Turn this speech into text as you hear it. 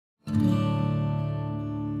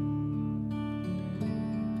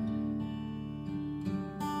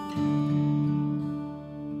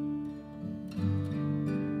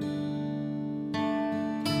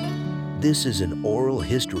This is an oral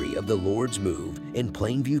history of the Lord's move in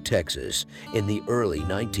Plainview, Texas in the early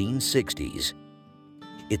 1960s.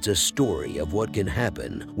 It's a story of what can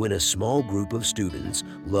happen when a small group of students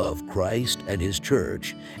love Christ and His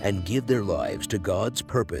church and give their lives to God's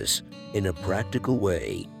purpose in a practical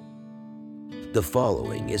way. The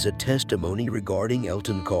following is a testimony regarding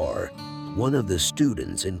Elton Carr, one of the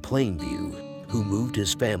students in Plainview who moved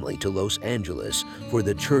his family to Los Angeles for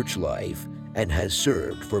the church life and has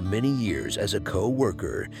served for many years as a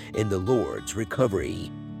co-worker in the Lord's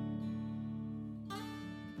recovery.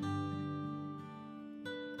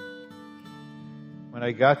 When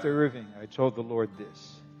I got to Irving, I told the Lord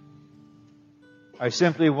this: I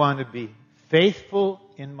simply want to be faithful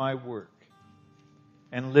in my work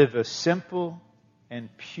and live a simple and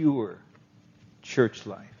pure church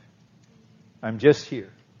life. I'm just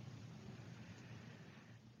here.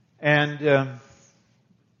 And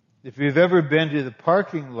if you've ever been to the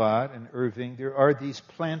parking lot in Irving, there are these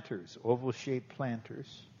planters, oval-shaped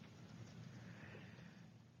planters.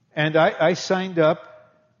 And I signed up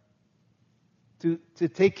to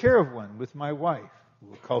take care of one with my wife.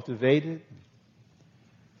 We'll cultivate it.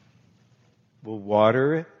 We'll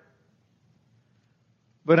water it.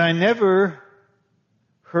 But I never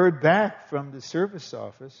heard back from the service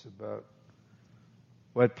office about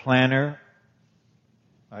what planter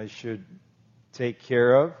I should take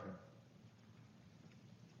care of.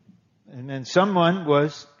 And then someone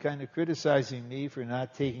was kind of criticizing me for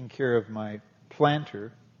not taking care of my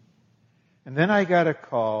planter. And then I got a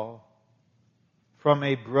call from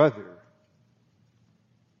a brother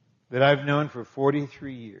that I've known for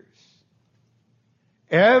 43 years.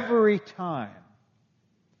 Every time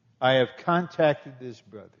I have contacted this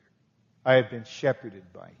brother, I have been shepherded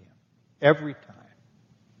by him. Every time.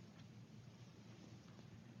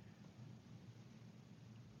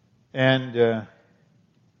 And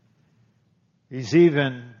he's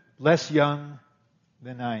even less young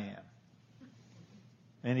than I am.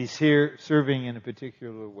 And he's here serving in a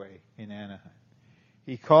particular way in Anaheim.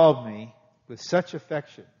 He called me with such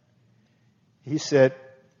affection. He said,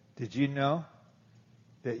 "Did you know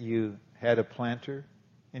that you had a planter?"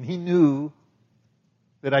 And he knew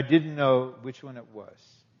that I didn't know which one it was.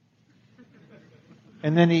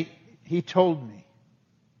 And then he told me.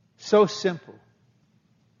 So simple.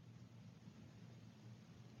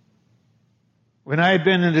 When I had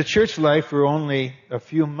been in the church life for only a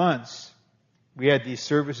few months, we had these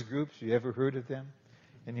service groups. You ever heard of them?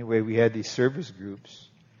 Anyway, we had these service groups.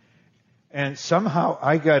 And somehow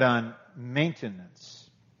I got on maintenance.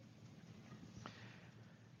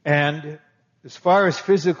 And as far as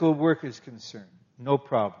physical work is concerned, no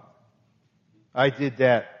problem. I did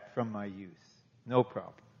that from my youth. No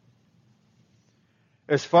problem.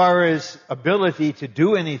 As far as ability to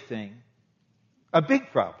do anything, a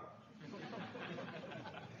big problem.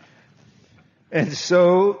 And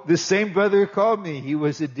so the same brother called me. He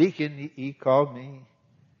was a deacon. He called me.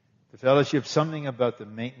 The fellowship, something about the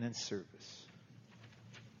maintenance service.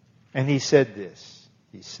 And he said this.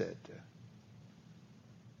 He said,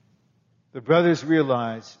 the brothers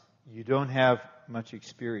realize you don't have much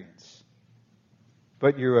experience,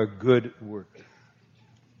 but you're a good worker.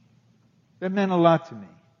 That meant a lot to me.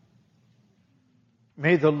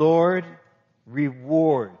 May the Lord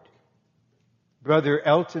reward Brother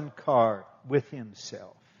Elton Carr with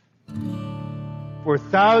himself for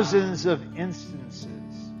thousands of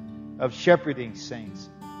instances of shepherding saints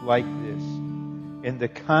like this in the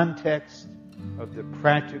context of the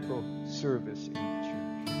practical service in